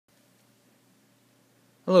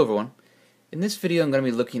Hello everyone. In this video I'm going to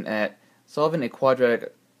be looking at solving a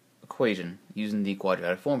quadratic equation using the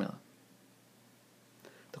quadratic formula.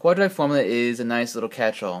 The quadratic formula is a nice little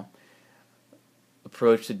catch-all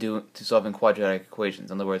approach to solving quadratic equations.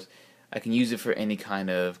 In other words, I can use it for any kind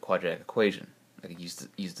of quadratic equation I can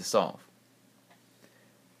use to solve.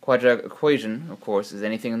 Quadratic equation, of course, is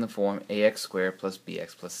anything in the form ax squared plus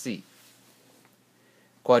bx plus c.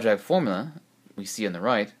 Quadratic formula, we see on the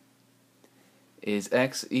right, is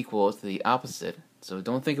x equal to the opposite, so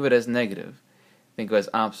don't think of it as negative, think of it as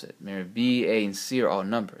opposite. Remember, b, a, and c are all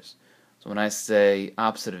numbers. So when I say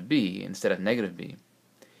opposite of b instead of negative b,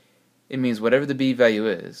 it means whatever the b value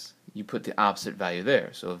is, you put the opposite value there.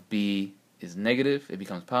 So if b is negative, it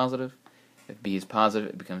becomes positive. If b is positive,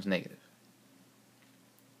 it becomes negative.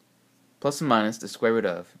 Plus and minus the square root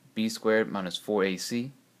of b squared minus 4ac,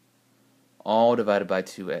 all divided by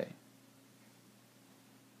 2a.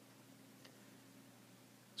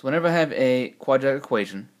 So whenever I have a quadratic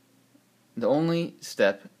equation, the only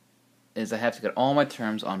step is I have to get all my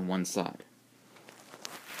terms on one side.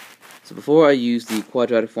 So before I use the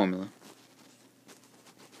quadratic formula,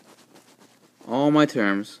 all my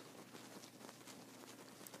terms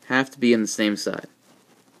have to be on the same side.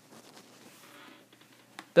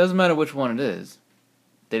 Doesn't matter which one it is,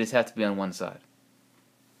 they just have to be on one side.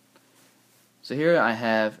 So here I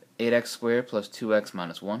have 8x squared plus 2x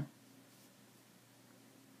minus 1.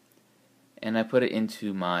 And I put it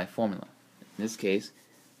into my formula. In this case,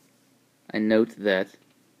 I note that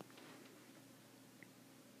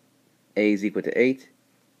a is equal to 8,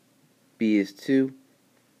 b is 2,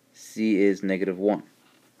 c is negative 1.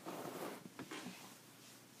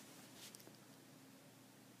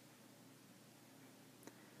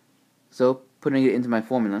 So, putting it into my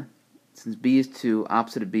formula, since b is 2,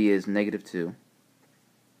 opposite of b is negative 2,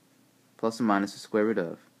 plus or minus the square root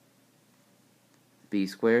of b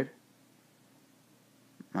squared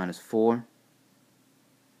minus 4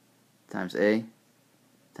 times a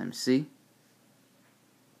times c,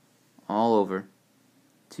 all over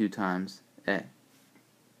 2 times a.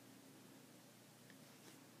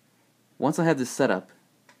 Once I have this set up,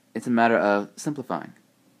 it's a matter of simplifying.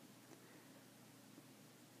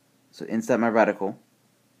 So inside my radical,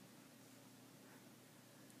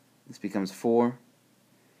 this becomes 4.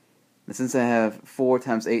 And since I have 4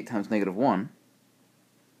 times 8 times negative 1,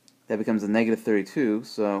 that becomes a negative 32,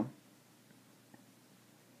 so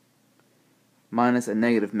minus a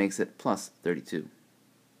negative makes it plus 32,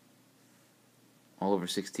 all over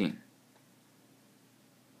 16.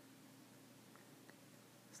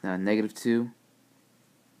 So now negative 2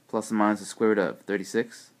 plus or minus the square root of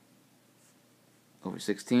 36 over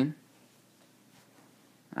 16.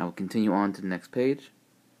 I will continue on to the next page.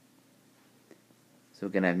 So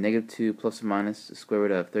again, I have negative 2 plus or minus the square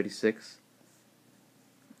root of 36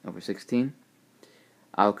 over 16.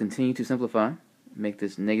 I'll continue to simplify, make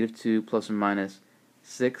this negative 2 plus or minus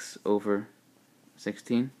 6 over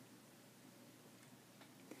 16.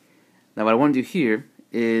 Now what I want to do here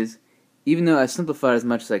is, even though I simplified as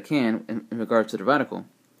much as I can in regards to the radical,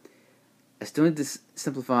 I still need to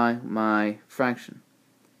simplify my fraction.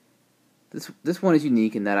 This one is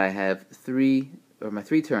unique in that I have my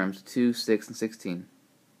three terms, 2, 6, and 16,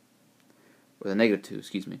 or the negative 2,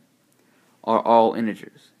 excuse me, are all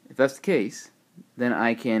integers. If that's the case, then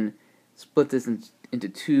I can split this into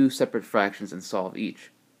two separate fractions and solve each.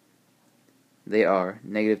 They are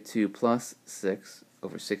negative 2 plus 6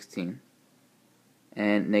 over 16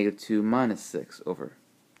 and negative 2 minus 6 over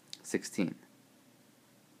 16.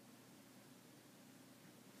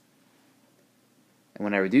 And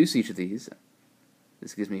when I reduce each of these,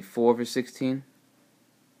 this gives me 4 over 16,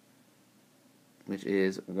 which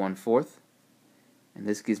is 1/4, and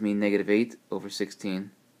this gives me negative 8 over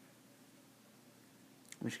 16,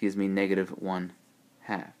 which gives me negative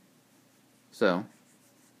 1/2. So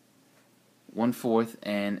 1/4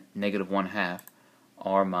 and negative 1/2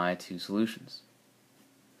 are my two solutions.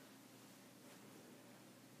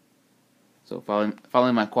 So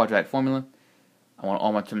following my quadratic formula, I want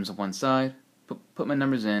all my terms on one side, put my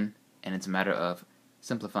numbers in, and it's a matter of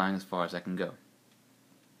simplifying as far as I can go.